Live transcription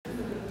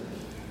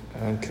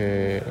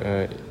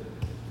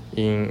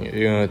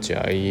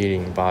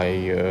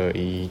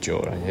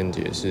OK，102+1081219蓝线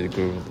姐是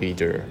Group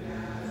Leader。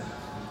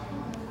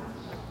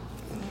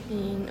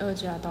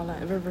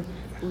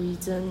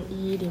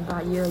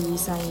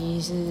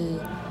102+510812131是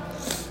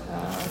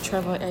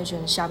Travel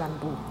Agent 下半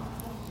部。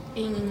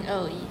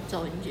102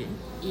周云君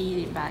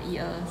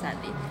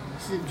110812230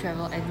是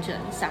Travel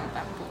Agent 上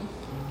半部。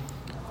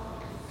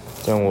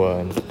正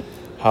文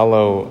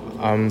Hello,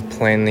 I'm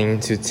planning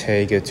to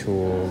take a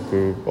tour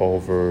group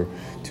over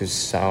to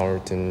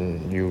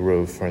Southern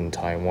Europe from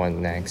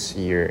Taiwan next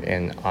year,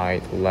 and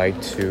I'd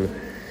like to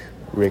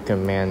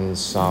recommend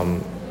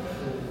some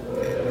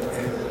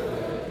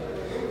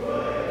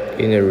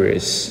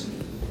itineraries.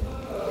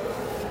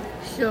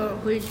 Sure,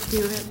 which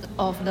period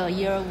of the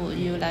year would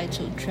you like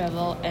to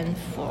travel and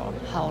for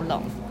how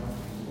long?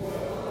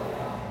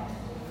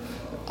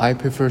 I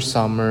prefer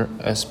summer,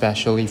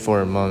 especially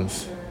for a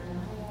month.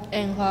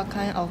 And what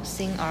kind of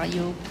thing are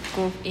you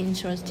group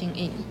interested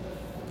in?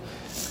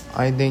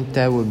 I think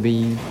that would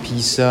be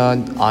pizza,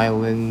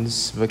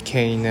 islands,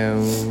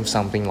 volcano,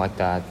 something like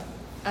that.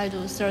 I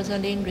do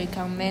certainly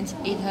recommend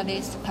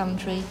Italy's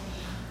country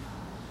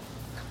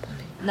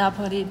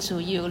Napoli to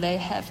you. They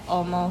have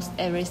almost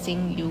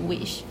everything you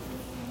wish.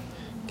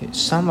 Okay,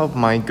 some of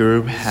my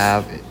group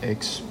have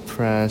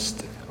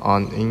expressed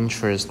an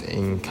interest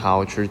in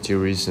culture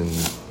tourism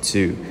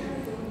too.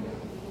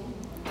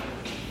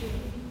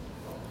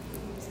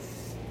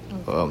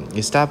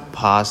 Is that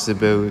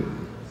possible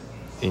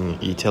in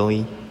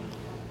Italy?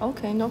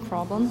 Okay, no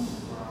problem.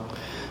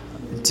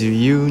 Do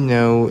you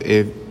know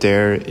if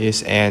there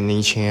is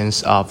any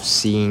chance of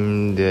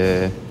seeing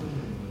the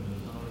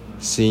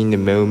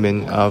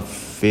moment of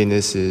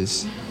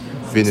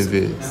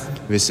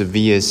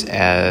Vesuvius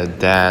at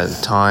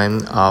that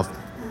time of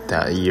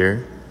that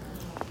year?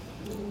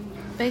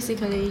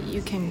 Basically,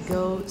 you can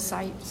go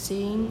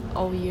sightseeing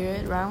all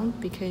year round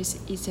because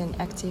it's an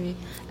active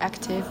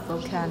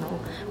volcano,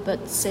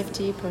 but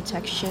safety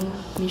protection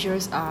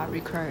measures are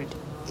required.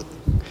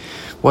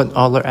 What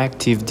other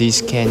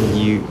activities can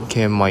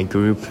my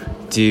group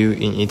do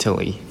in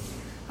Italy?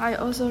 I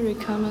also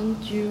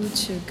recommend you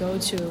to go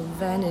to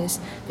Venice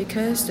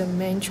because the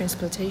main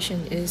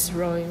transportation is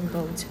rowing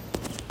boat.